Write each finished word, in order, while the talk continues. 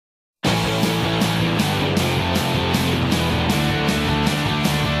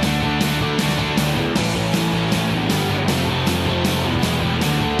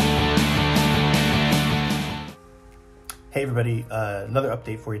everybody. Another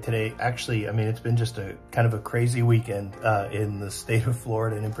update for you today. Actually, I mean, it's been just a kind of a crazy weekend in the state of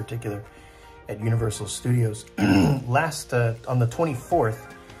Florida, and in particular at Universal Studios. On the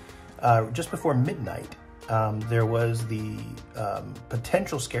 24th, just before midnight, there was the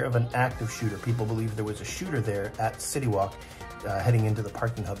potential scare of an active shooter. People believe there was a shooter there at City Walk heading into the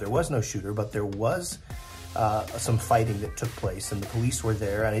parking hub. There was no shooter, but there was some fighting that took place, and the police were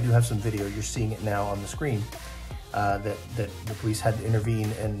there, and I do have some video. You're seeing it now on the screen, that the police had to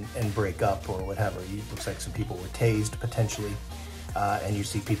intervene and break up or whatever. It looks like some people were tased potentially, and you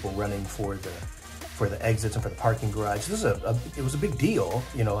see people running for the exits and for the parking garage. This is it was a big deal,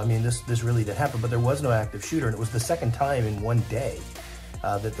 you know. I mean, this really did happen, but there was no active shooter, and it was the second time in one day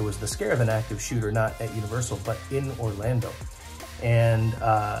that there was the scare of an active shooter, not at Universal, but in Orlando. And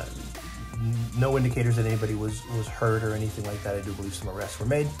no indicators that anybody was hurt or anything like that. I do believe some arrests were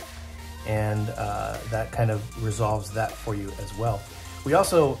made, and that kind of resolves that for you as well. We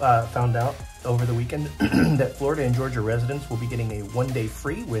also found out over the weekend that Florida and Georgia residents will be getting a 1-day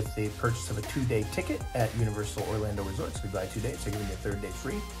free with the purchase of a 2-day ticket at Universal Orlando Resort. So we buy 2 days, they're giving you a 3rd day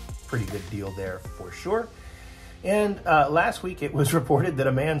free. Pretty good deal there for sure. And last week it was reported that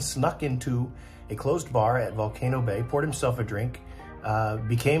a man snuck into a closed bar at Volcano Bay, poured himself a drink,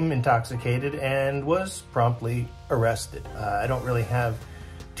 became intoxicated, and was promptly arrested. I don't really have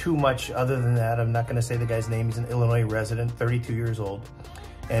too much other than that. I'm not going to say the guy's name. He's an Illinois resident, 32 years old,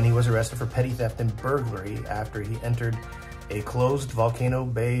 and he was arrested for petty theft and burglary after he entered a closed Volcano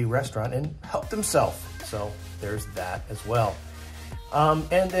Bay restaurant and helped himself. So there's that as well.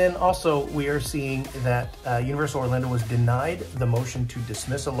 And then also we are seeing that Universal Orlando was denied the motion to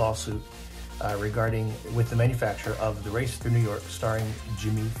dismiss a lawsuit regarding with the manufacturer of the Race Through New York starring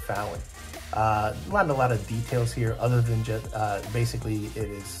Jimmy Fallon. Not a lot of details here other than just basically it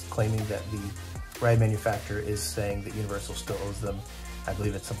is claiming that the ride manufacturer is saying that Universal still owes them, I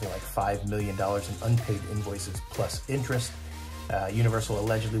believe it's something like $5 million in unpaid invoices plus interest. Universal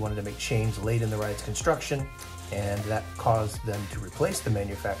allegedly wanted to make change late in the ride's construction, and that caused them to replace the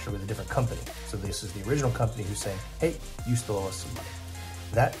manufacturer with a different company. So this is the original company who's saying, hey, you still owe us some money.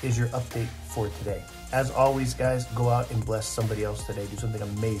 That is your update for today. As always, guys, go out and bless somebody else today. Do something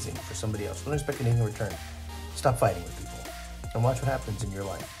amazing for somebody else. Don't expect anything in return. Stop fighting with people and watch what happens in your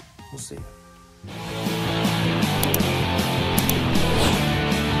life. We'll see you.